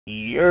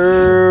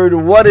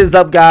What is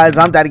up, guys?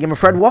 I'm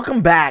DaddyGamerFred.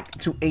 Welcome back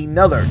to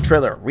another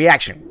trailer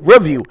reaction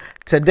review.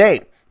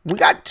 Today we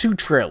got two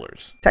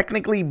trailers.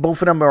 Technically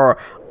both of them are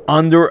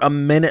under a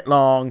minute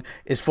long.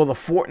 It's for the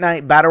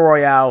Fortnite Battle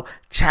Royale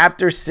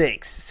Chapter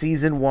 6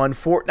 Season 1.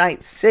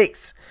 Fortnite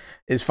 6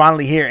 is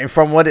finally here, and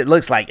from what it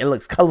looks like, it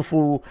looks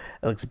colorful,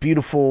 it looks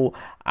beautiful.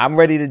 I'm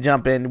ready to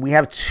jump in. We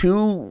have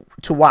two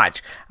to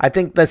watch. I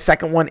think the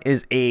second one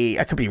is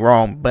I could be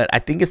wrong, but I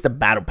think it's the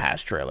Battle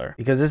Pass trailer,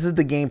 because this is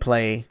the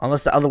gameplay,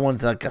 unless the other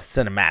one's like a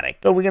cinematic.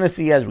 So we're gonna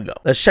see as we go.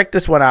 Let's check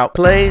this one out.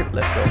 Play,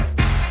 let's go.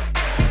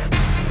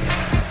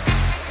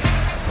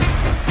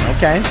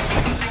 Okay.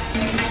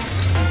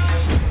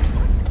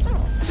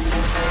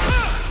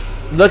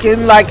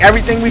 Looking like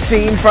everything we've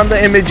seen from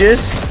the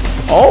images.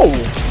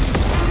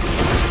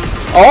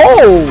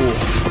 Oh,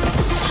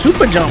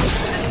 super jump.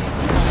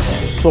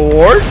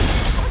 Sword.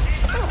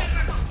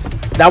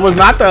 That was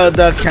not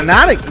the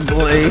kinetic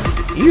blade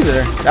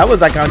either. That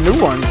was like a new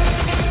one.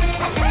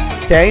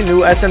 Okay,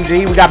 new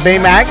SMG. We got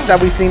Baymax that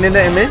we seen in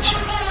the image.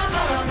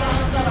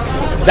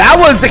 That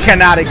was the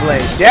kinetic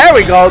blade. There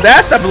we go.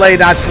 That's the blade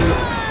I see.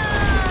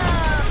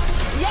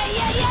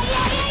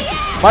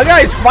 My guy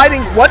is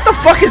fighting. What the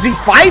fuck is he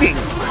fighting?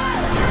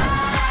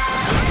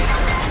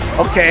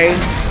 Okay.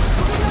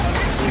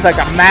 It's like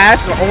a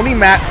mask, or only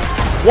mask.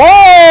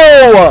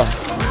 Whoa!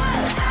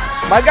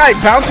 My guy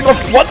bouncing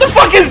off. What the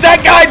fuck is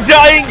that guy,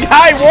 giant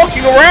guy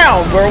walking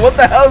around, bro? What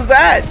the hell is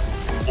that?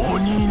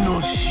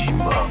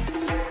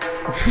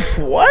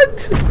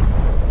 What?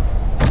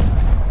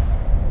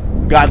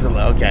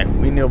 Godzilla. Okay,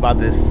 we knew about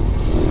this.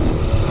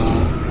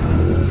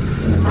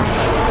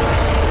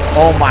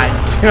 Oh my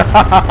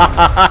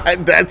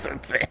god, that's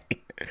insane.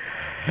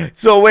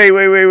 So wait.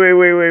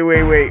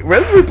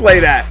 Let's replay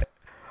that.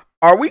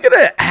 Are we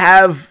gonna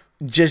have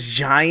just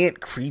giant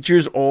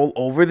creatures all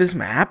over this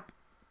map?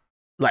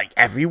 Like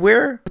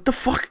everywhere? What the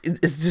fuck is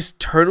this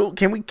turtle?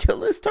 Can we kill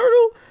this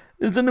turtle?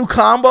 Is the new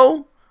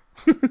combo?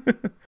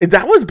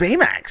 That was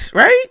Baymax,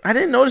 right? I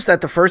didn't notice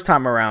that the first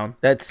time around.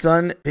 That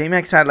son,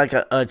 Baymax had like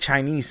a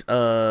Chinese,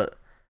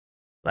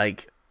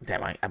 like,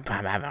 damn, I'm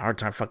having a hard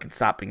time fucking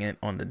stopping it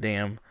on the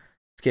damn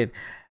skin.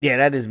 Yeah,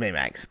 that is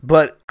Baymax.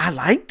 But I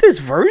like this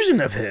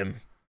version of him.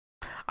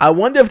 I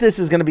wonder if this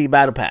is going to be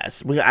Battle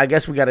Pass. I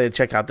guess we got to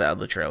check out the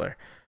other trailer.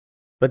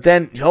 But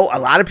then, yo, a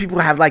lot of people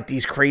have like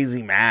these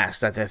crazy masks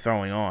that they're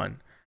throwing on.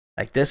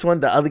 Like this one,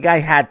 the other guy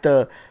had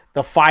the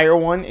fire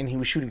one, and he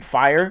was shooting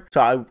fire.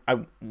 So I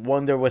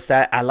wonder what's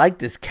that. I like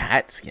this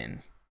cat skin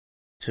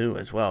too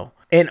as well.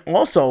 And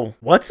also,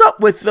 what's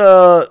up with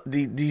the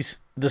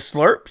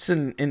slurps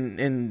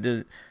and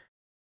the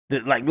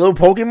like little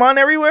Pokemon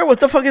everywhere? What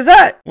the fuck is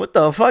that? What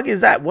the fuck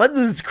is that? What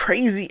is this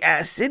crazy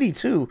ass city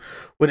too?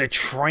 With a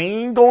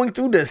train going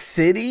through the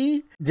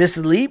city? This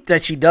leap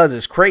that she does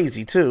is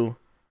crazy too.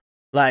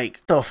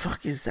 Like, the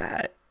fuck is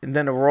that? And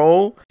then a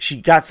roll,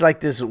 she got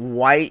like this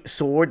white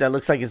sword that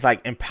looks like it's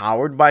like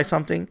empowered by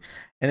something.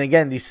 And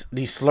again, these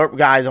slurp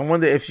guys, I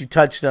wonder if you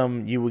touch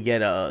them, you would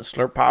get a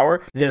slurp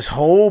power. This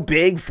whole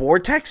big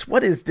vortex,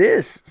 what is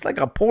this? It's like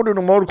a portal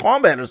to Mortal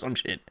Kombat or some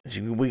shit.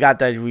 We got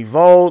that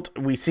revolt.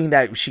 We seen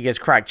that she gets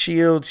cracked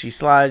shields. She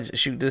slides,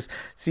 shoot this.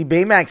 See,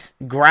 Baymax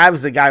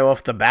grabs the guy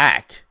off the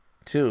back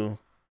too,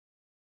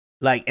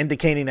 like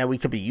indicating that we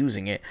could be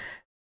using it.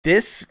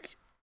 This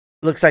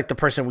looks like the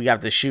person we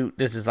have to shoot.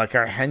 This is like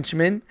our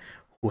henchmen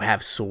who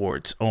have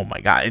swords. Oh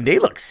my god. And they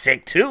look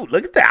sick too.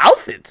 Look at the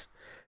outfits.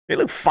 They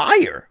look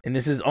fire. And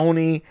this is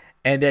Oni.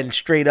 And then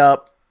straight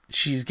up,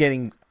 she's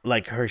getting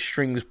like her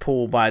strings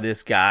pulled by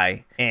this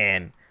guy.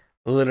 And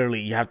literally,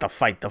 you have to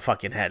fight the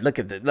fucking head. Look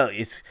at this. Look,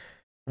 it's...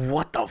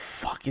 What the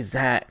fuck is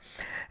that?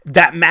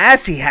 That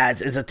mask he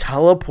has is a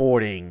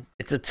teleporting...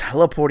 It's a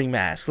teleporting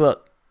mask.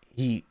 Look,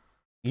 he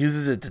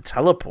uses it to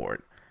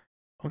teleport.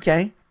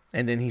 Okay.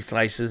 And then he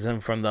slices him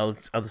from the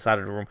other side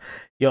of the room.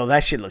 Yo,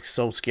 that shit looks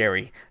so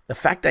scary. The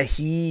fact that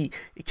he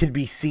can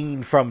be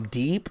seen from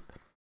deep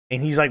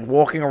and he's like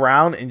walking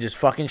around and just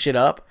fucking shit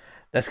up,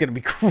 that's going to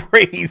be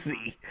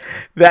crazy.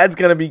 That's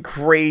going to be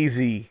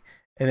crazy.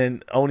 And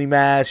then Oni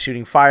Mask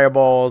shooting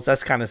fireballs.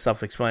 That's kind of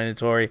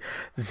self-explanatory.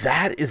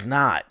 That is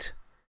not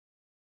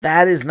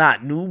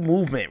new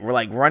movement. We're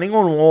like running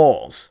on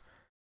walls.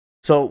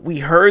 So we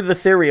heard the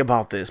theory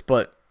about this,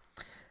 but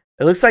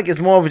it looks like it's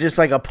more of just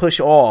like a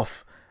push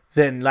off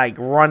than like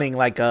running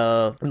like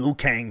a Liu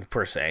Kang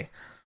per se.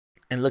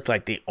 And looked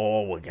like they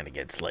all were gonna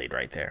get slayed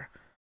right there.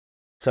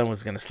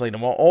 Someone's gonna slay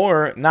them all,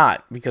 or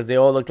not, because they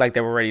all looked like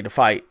they were ready to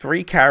fight.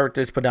 3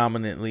 characters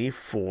predominantly,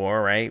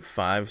 4, right?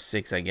 5,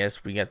 6, I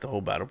guess. We got the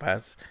whole battle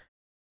pass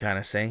kind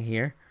of saying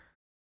here.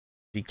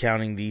 Be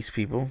counting these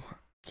people.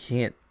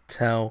 Can't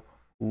tell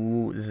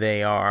who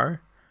they are.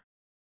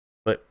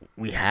 But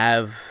we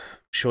have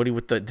Shorty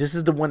with this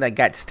is the one that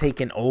gets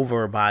taken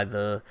over by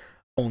the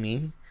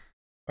Oni,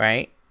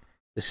 right?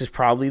 This is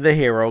probably the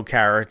hero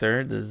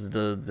character. This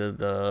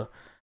is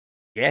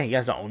yeah, he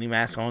has the Oni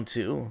mask on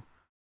too.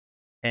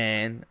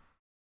 And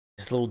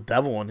this little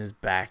devil on his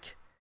back.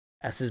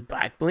 That's his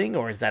back bling,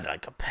 or is that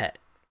like a pet?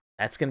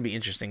 That's gonna be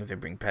interesting if they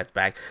bring pets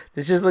back.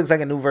 This just looks like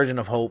a new version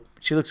of Hope.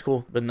 She looks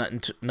cool, but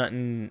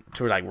nothing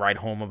to like write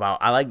home about.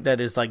 I like that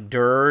it's like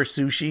Dur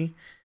Sushi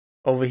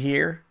over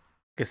here.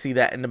 You can see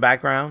that in the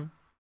background.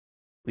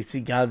 We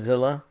see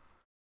Godzilla.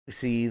 We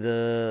see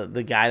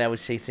the guy that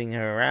was chasing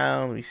her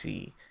around. We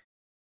see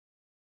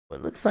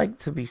what looks like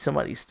to be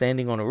somebody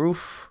standing on a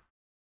roof.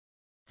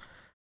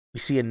 We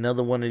see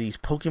another one of these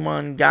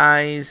Pokemon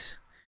guys.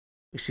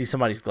 We see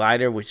somebody's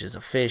glider, which is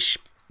a fish.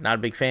 Not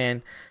a big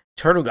fan.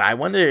 Turtle guy. I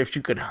wonder if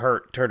you could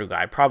hurt Turtle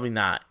guy. Probably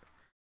not.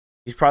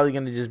 He's probably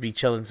going to just be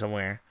chilling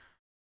somewhere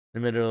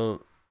in the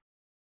middle.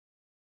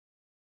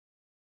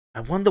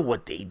 I wonder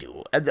what they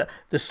do. The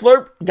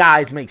Slurp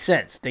guys make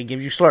sense. They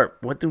give you Slurp.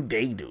 What do?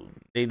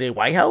 They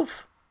white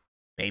health?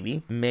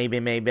 Maybe.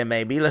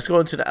 Let's go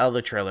into the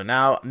other trailer.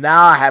 Now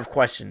I have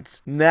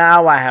questions.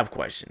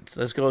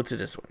 Let's go to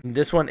this one.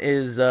 This one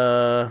is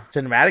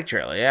cinematic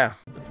trailer. Yeah.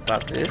 What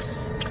about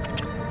this?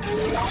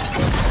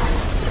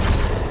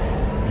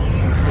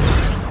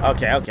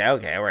 Okay. All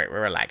right.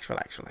 Relax.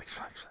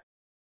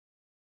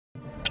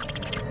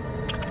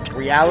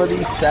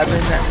 Reality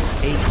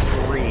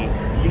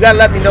 783. You gotta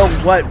let me know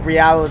what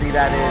reality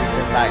that is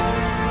and like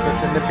the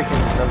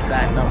significance of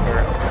that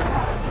number.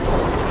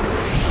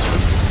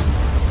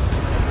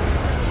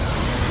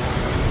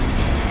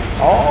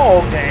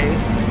 Oh, okay.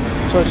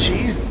 So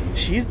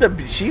she's the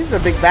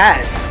big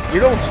bad.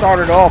 You don't start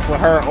it off with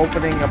her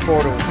opening a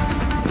portal.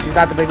 She's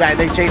not the big bad.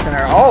 They chasing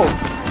her. Oh,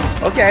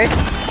 okay.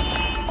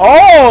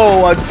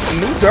 Oh, a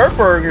new Dirt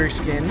Burger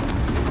skin.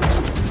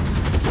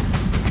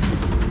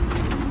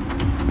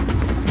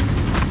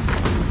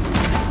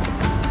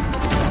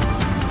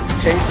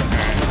 Chasing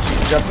her.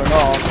 She's jumping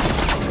off.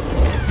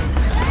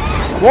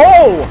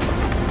 Whoa!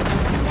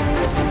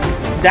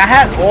 That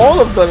had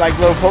all of the like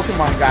little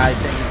Pokemon guy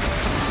things.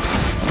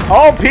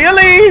 Oh,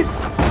 Peely!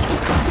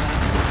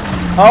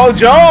 Oh,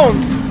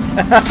 Jones!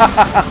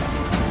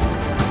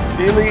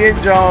 Peely and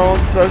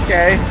Jones,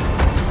 okay.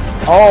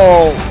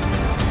 Oh,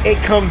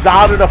 it comes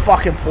out of the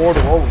fucking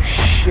portal. Oh,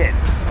 shit.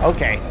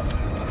 Okay.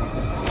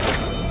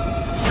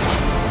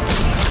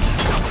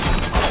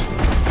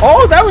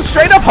 Oh, that was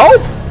straight up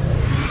Hope!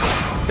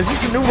 It's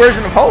just a new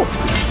version of Hope.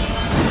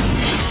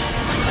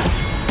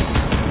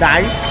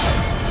 Nice.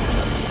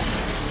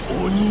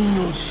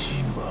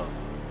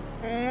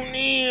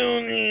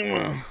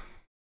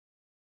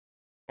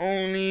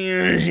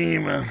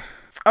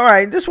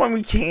 Alright, this one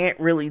we can't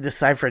really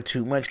decipher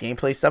too much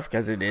gameplay stuff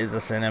because it is a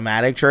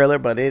cinematic trailer,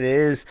 but it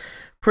is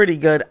pretty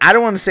good. I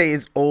don't want to say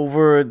it's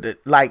over.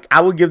 Like,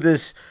 I would give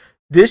this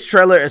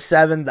trailer a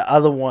 7. The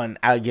other one,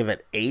 I would give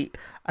it 8.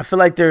 I feel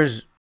like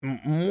there's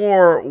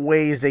more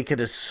ways they could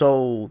have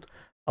sold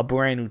a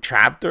brand new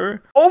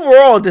chapter.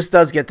 Overall, this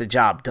does get the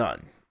job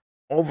done.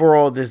 And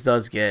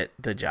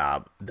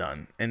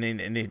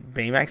then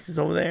Baymax is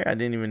over there. I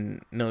didn't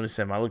even notice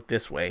him. I looked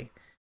this way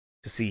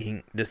to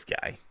see this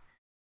guy.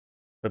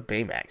 But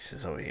Baymax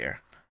is over here.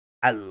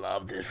 I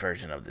love this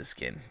version of this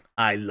skin.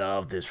 I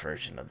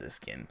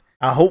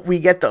hope we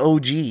get the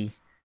OG.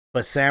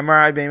 But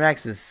Samurai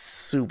Baymax is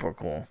super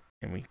cool.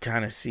 And we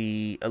kind of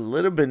see a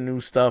little bit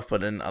new stuff,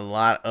 but then a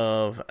lot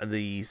of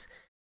these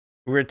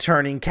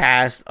returning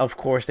cast, of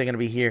course, they're going to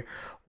be here.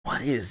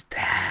 What is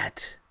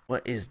that?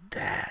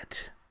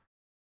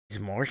 These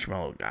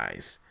marshmallow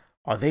guys.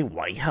 Are they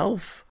white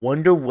health?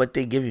 Wonder what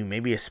they give you.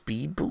 Maybe a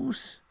speed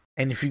boost?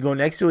 And if you go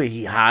next to it,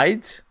 he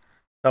hides?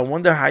 I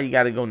wonder how you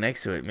got to go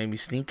next to it. Maybe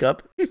sneak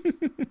up?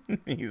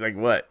 He's like,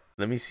 what?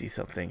 Let me see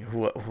something.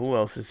 Who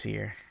else is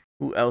here?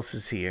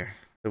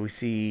 So we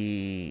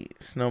see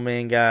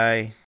Snowman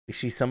guy. We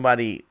see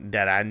somebody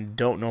that I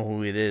don't know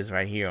who it is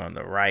right here on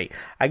the right.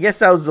 I guess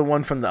that was the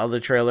one from the other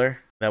trailer.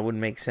 That would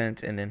make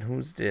sense. And then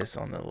who's this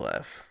on the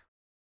left?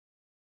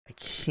 I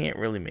can't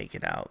really make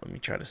it out. Let me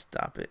try to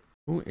stop it.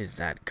 Who is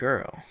that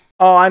girl?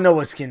 Oh, I know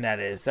what skin that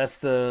is. That's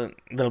the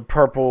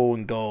purple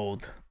and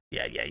gold.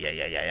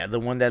 Yeah. The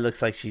one that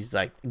looks like she's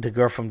like the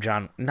girl from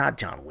not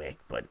John Wick,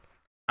 but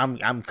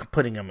I'm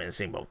putting them in the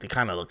same boat. They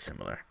kind of look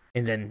similar.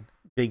 And then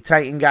Big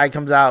Titan guy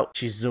comes out.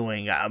 She's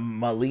doing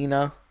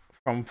Katana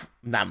from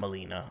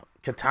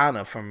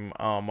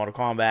Mortal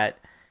Kombat,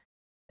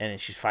 and then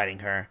she's fighting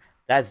her.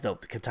 That's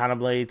dope. The katana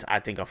blades, I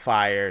think, are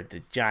fire. The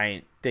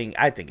giant thing,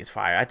 I think, is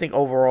fire. I think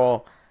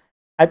overall,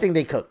 I think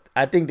they cooked.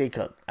 I think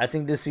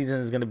this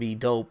season is gonna be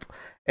dope.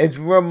 It's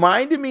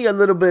reminded me a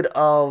little bit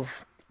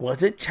of,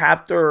 was it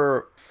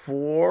chapter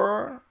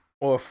 4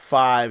 or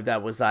 5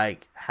 that was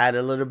like had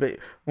a little bit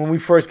when we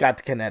first got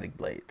the kinetic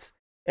blades.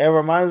 It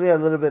reminds me a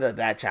little bit of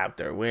that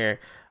chapter where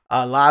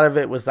a lot of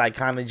it was like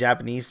kind of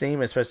Japanese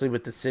theme, especially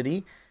with the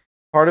city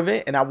part of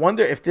it. And I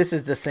wonder if this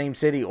is the same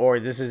city or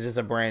this is just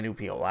a brand new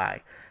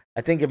POI.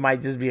 I think it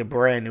might just be a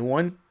brand new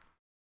one.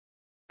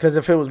 Because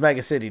if it was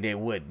Mega City, they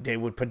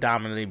would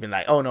predominantly be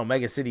like, oh no,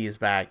 Mega City is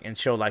back, and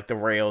show like the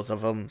rails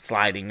of them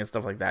sliding and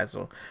stuff like that.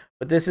 So,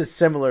 but this is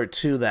similar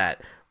to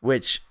that,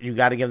 which you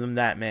got to give them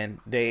that,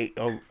 man. They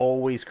are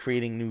always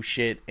creating new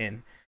shit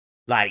and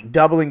like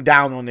doubling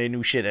down on their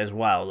new shit as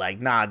well. Like,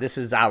 nah, this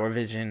is our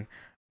vision.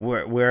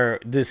 where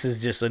this is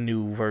just a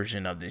new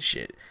version of this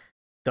shit.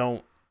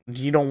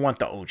 You don't want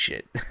the old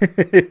shit.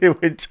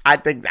 Which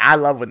I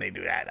love when they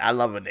do that. I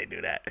love when they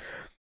do that.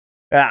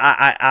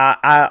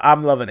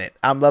 I'm loving it.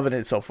 I'm loving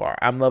it so far.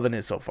 I'm loving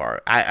it so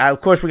far.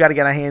 Of course we got to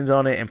get our hands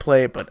on it and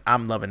play it, but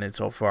I'm loving it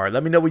so far.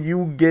 Let me know what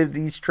you give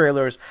these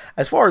trailers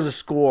as far as the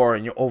score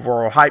and your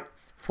overall hype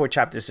for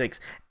Chapter 6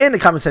 in the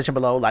comment section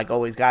below. Like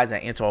always, guys, I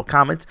answer all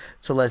comments,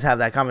 so let's have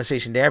that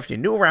conversation there. If you're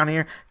new around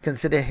here,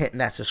 consider hitting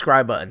that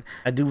subscribe button.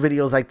 I do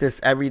videos like this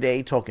every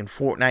day, talking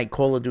Fortnite,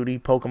 Call of Duty,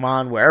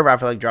 Pokemon, wherever I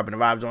feel like dropping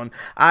the vibes on.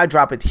 I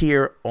drop it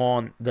here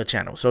on the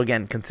channel. So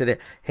again, consider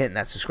hitting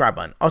that subscribe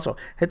button. Also,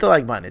 hit the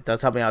like button. It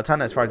does help me out a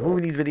ton as far as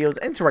moving these videos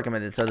and to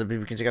recommend it so other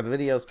people can check out the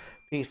videos.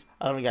 Peace.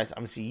 I love you guys. I'm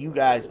going to see you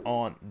guys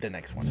on the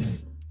next one.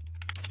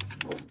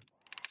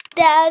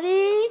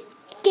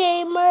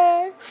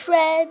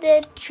 DaddyGamerFred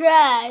the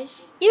trash.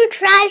 You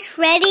trash,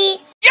 Freddy?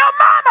 Your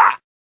mama!